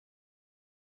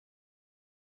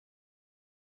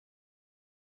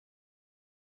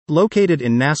Located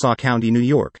in Nassau County, New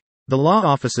York, the law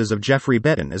offices of Jeffrey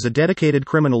Bettan is a dedicated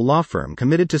criminal law firm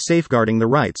committed to safeguarding the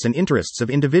rights and interests of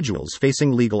individuals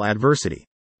facing legal adversity.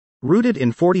 Rooted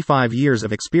in 45 years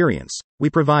of experience, we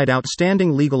provide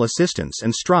outstanding legal assistance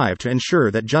and strive to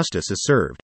ensure that justice is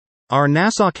served. Our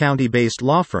Nassau County-based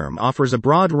law firm offers a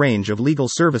broad range of legal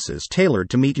services tailored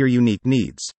to meet your unique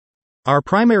needs. Our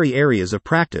primary areas of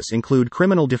practice include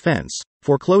criminal defense,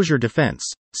 foreclosure defense,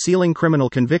 sealing criminal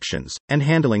convictions, and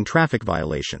handling traffic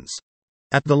violations.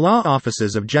 At the law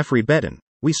offices of Jeffrey Bettan,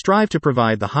 we strive to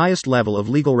provide the highest level of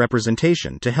legal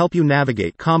representation to help you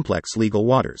navigate complex legal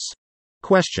waters.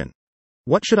 Question: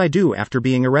 what should I do after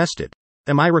being arrested?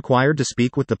 Am I required to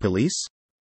speak with the police?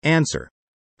 Answer: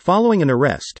 following an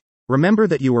arrest, remember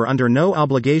that you are under no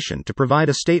obligation to provide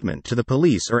a statement to the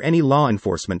police or any law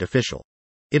enforcement official.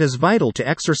 It is vital to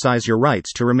exercise your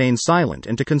rights to remain silent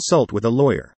and to consult with a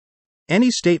lawyer.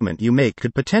 Any statement you make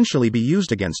could potentially be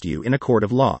used against you in a court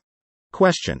of law.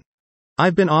 Question: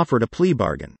 I've been offered a plea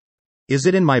bargain. Is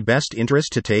it in my best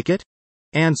interest to take it?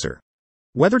 Answer: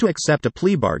 whether to accept a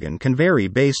plea bargain can vary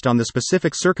based on the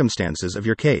specific circumstances of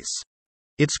your case.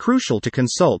 It's crucial to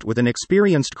consult with an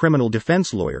experienced criminal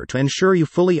defense lawyer to ensure you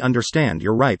fully understand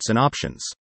your rights and options.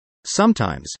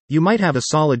 Sometimes, you might have a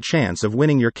solid chance of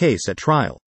winning your case at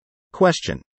trial.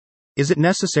 Question: is it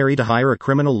necessary to hire a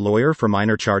criminal lawyer for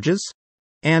minor charges?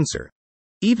 Answer: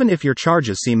 even if your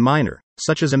charges seem minor,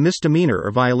 such as a misdemeanor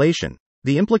or violation,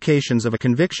 the implications of a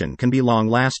conviction can be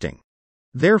long-lasting.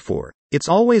 Therefore, it's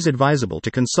always advisable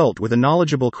to consult with a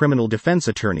knowledgeable criminal defense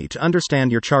attorney to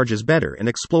understand your charges better and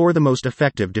explore the most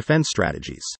effective defense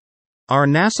strategies. Our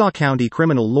Nassau County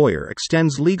criminal lawyer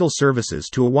extends legal services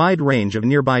to a wide range of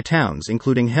nearby towns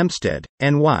including Hempstead,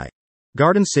 NY,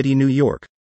 Garden City, New York,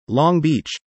 Long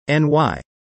Beach, NY,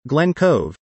 Glen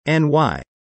Cove, NY,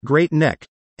 Great Neck,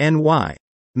 NY,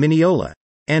 Mineola,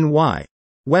 NY,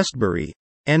 Westbury,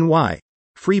 NY,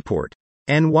 Freeport,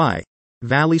 NY,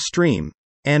 Valley Stream,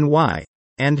 NY,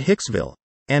 and Hicksville,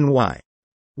 NY.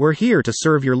 We're here to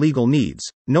serve your legal needs,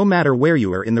 no matter where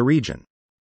you are in the region.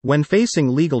 When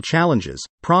facing legal challenges,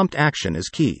 prompt action is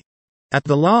key. At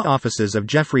the law offices of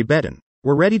Jeffrey Bettan,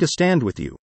 we're ready to stand with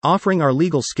you, offering our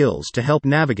legal skills to help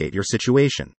navigate your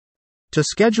situation. To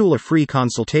schedule a free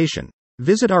consultation,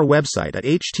 visit our website at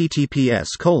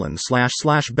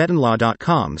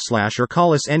https://bettanlaw.com/ or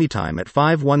call us anytime at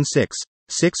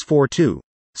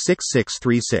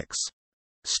 516-642-6636.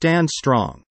 Stand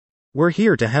strong. We're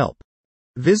here to help.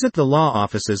 Visit the law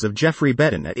offices of Jeffrey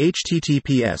Bettan at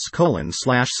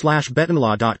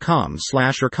https://bettanlaw.com/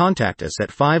 or contact us at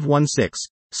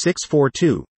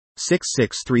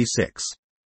 516-642-6636.